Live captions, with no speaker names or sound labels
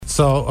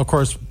So, of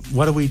course,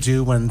 what do we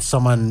do when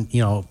someone,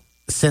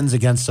 sins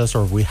against us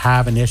or we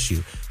have an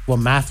issue? Well,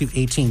 Matthew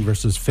 18,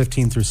 verses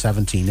 15 through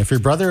 17. If your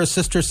brother or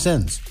sister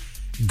sins,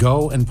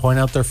 go and point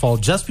out their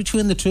fault just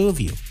between the two of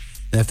you.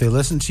 And if they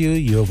listen to you,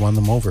 you have won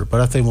them over.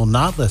 But if they will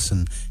not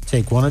listen,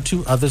 take one or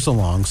two others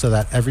along so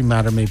that every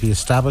matter may be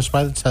established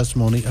by the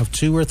testimony of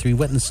 2 or 3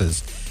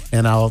 witnesses.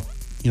 And I'm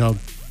going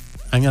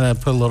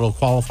to put a little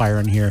qualifier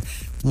in here.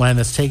 When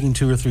it's taking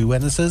 2 or 3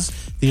 witnesses,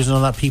 these are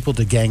not people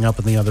to gang up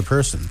on the other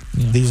person.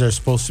 Yeah. These are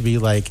supposed to be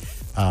like,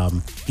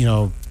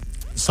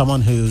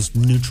 someone who's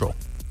neutral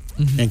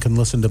and can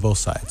listen to both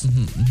sides.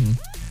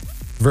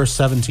 Verse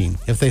 17,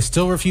 if they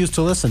still refuse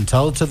to listen,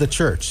 tell it to the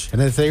church.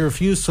 And if they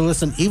refuse to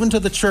listen even to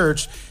the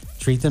church,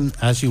 treat them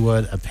as you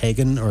would a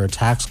pagan or a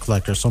tax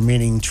collector. So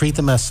meaning treat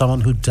them as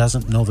someone who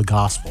doesn't know the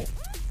gospel.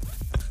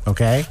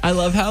 Okay? I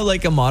love how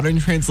like a modern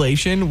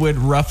translation would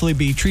roughly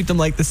be treat them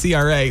like the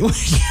CRA,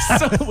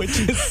 which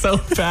is so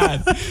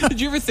bad. Did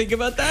you ever think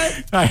about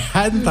that? I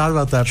hadn't thought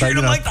about that. Treat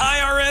them like the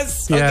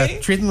IRS. Yeah, okay?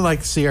 treat them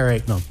like the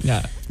CRA. No.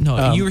 Yeah.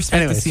 No, you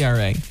respect the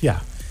CRA. Yeah.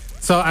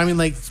 So, I mean,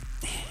 like,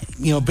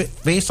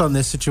 based on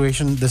this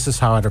situation, this is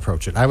how I'd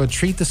approach it. I would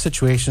treat the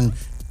situation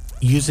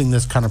using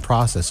this kind of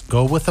process.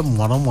 Go with them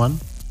one-on-one,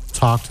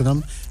 talk to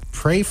them,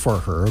 pray for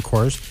her, of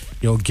course.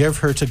 Give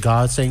her to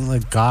God, saying,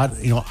 like, God,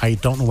 I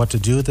don't know what to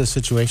do with this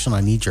situation.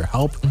 I need your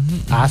help.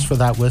 Ask for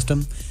that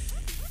wisdom.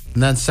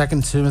 And then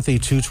 2 Timothy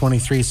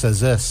 2:23 says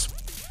this,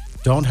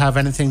 don't have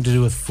anything to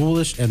do with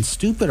foolish and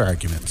stupid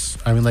arguments.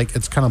 I mean, like,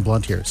 it's kind of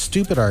blunt here.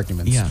 Stupid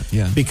arguments.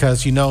 Yeah.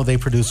 Because, they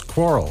produce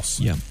quarrels.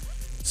 Yeah.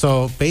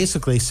 So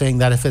basically saying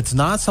that if it's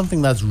not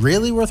something that's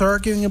really worth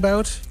arguing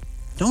about,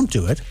 don't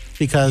do it.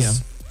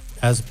 Because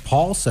as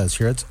Paul says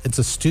here, it's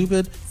a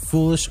stupid,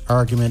 foolish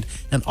argument,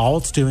 and all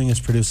it's doing is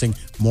producing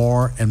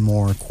more and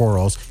more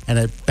quarrels, and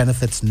it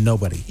benefits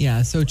nobody.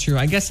 Yeah, so true.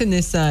 I guess in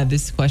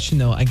this question,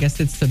 though, I guess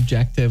it's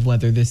subjective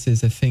whether this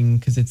is a thing,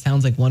 because it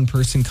sounds like one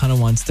person kind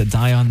of wants to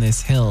die on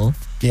this hill.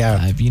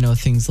 Yeah.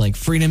 Things like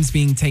freedom's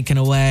being taken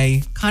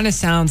away. Kind of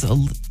sounds...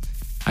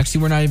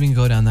 Actually, we're not even going to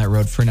go down that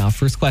road for now.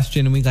 First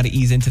question, and we got to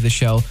ease into the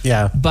show.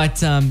 Yeah.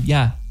 But,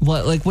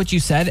 like what you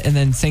said, and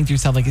then saying to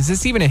yourself, like, is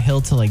this even a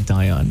hill to, like,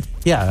 die on?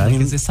 Yeah.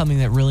 Is this something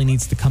that really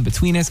needs to come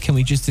between us? Can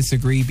we just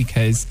disagree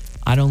because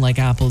I don't like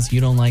apples, you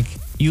don't like,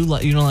 you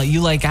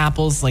like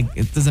apples, like,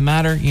 it doesn't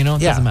matter, it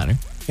doesn't matter.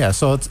 Yeah,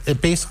 so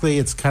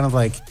it's kind of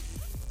like,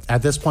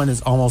 at this point,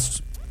 it's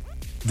almost,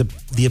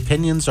 the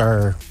opinions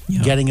are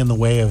getting in the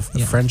way of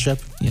friendship.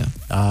 Yeah.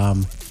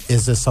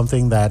 Is this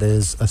something that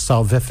is a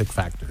salvific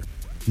factor?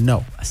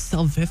 No. A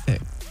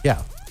salvific?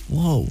 Yeah.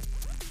 Whoa.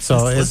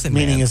 So is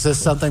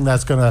this something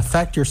that's going to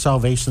affect your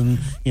salvation,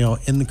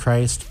 in the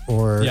Christ?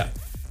 Or,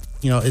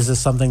 is this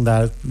something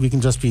that we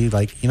can just be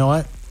like, you know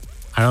what?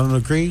 I don't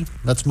agree.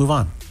 Let's move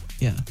on.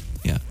 Yeah.